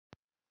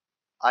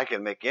I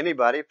can make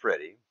anybody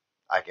pretty.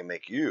 I can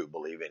make you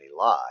believe any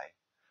lie.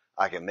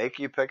 I can make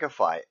you pick a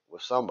fight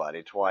with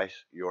somebody twice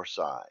your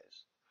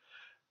size.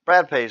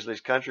 Brad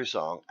Paisley's country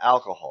song,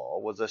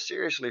 Alcohol, was a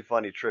seriously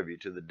funny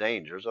tribute to the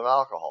dangers of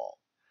alcohol.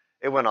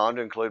 It went on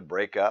to include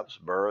breakups,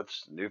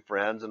 births, new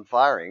friends, and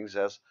firings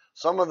as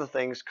some of the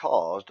things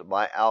caused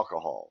by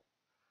alcohol.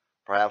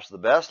 Perhaps the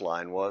best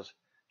line was,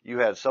 "You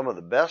had some of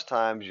the best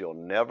times you'll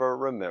never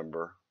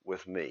remember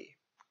with me."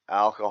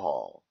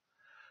 Alcohol.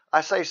 I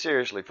say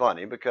seriously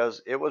funny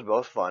because it was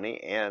both funny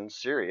and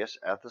serious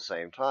at the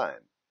same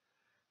time.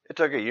 It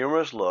took a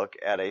humorous look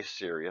at a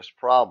serious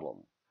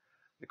problem.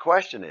 The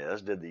question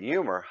is, did the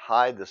humor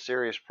hide the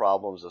serious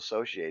problems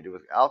associated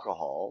with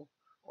alcohol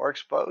or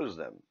expose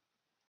them?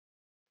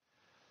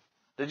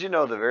 Did you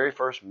know the very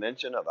first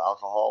mention of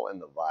alcohol in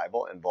the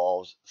Bible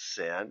involves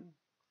sin?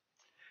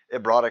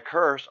 It brought a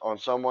curse on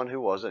someone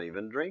who wasn't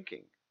even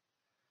drinking.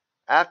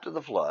 After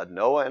the flood,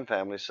 Noah and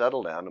family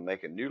settled down to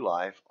make a new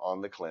life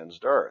on the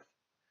cleansed earth.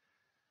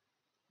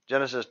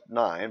 Genesis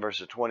 9,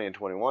 verses 20 and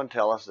 21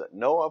 tell us that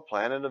Noah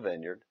planted a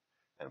vineyard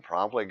and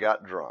promptly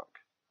got drunk.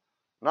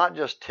 Not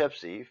just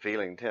tipsy,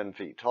 feeling 10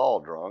 feet tall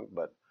drunk,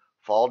 but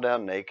fall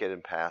down naked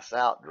and pass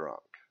out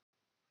drunk.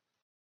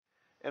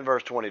 In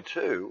verse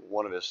 22,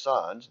 one of his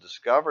sons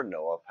discovered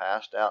Noah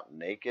passed out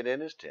naked in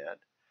his tent,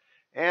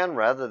 and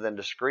rather than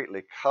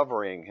discreetly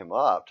covering him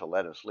up to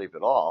let him sleep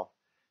it off,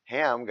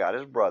 Ham got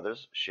his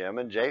brothers, Shem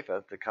and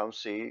Japheth, to come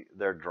see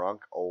their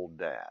drunk old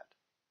dad.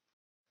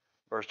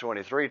 Verse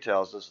 23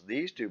 tells us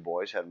these two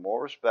boys had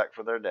more respect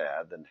for their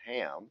dad than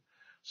Ham,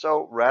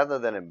 so rather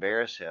than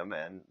embarrass him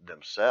and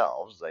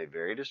themselves, they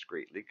very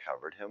discreetly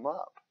covered him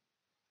up.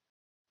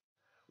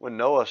 When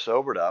Noah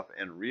sobered up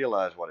and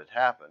realized what had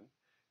happened,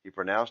 he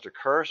pronounced a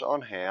curse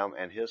on Ham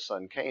and his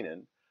son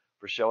Canaan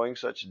for showing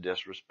such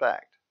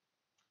disrespect.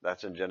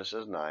 That's in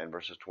Genesis 9,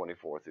 verses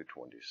 24 through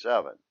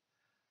 27.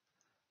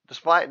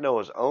 Despite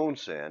Noah's own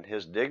sin,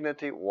 his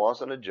dignity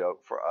wasn't a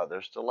joke for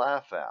others to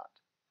laugh at.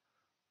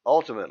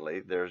 Ultimately,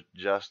 there's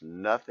just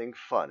nothing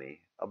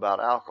funny about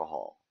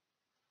alcohol.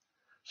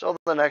 So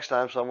the next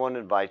time someone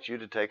invites you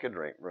to take a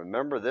drink,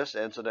 remember this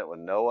incident with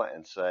Noah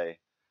and say,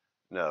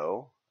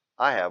 "No,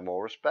 I have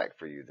more respect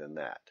for you than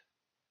that."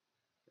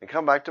 And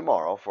come back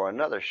tomorrow for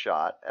another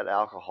shot at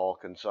alcohol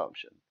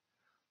consumption.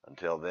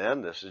 Until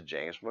then, this is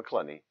James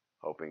McClenny,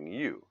 hoping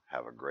you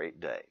have a great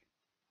day.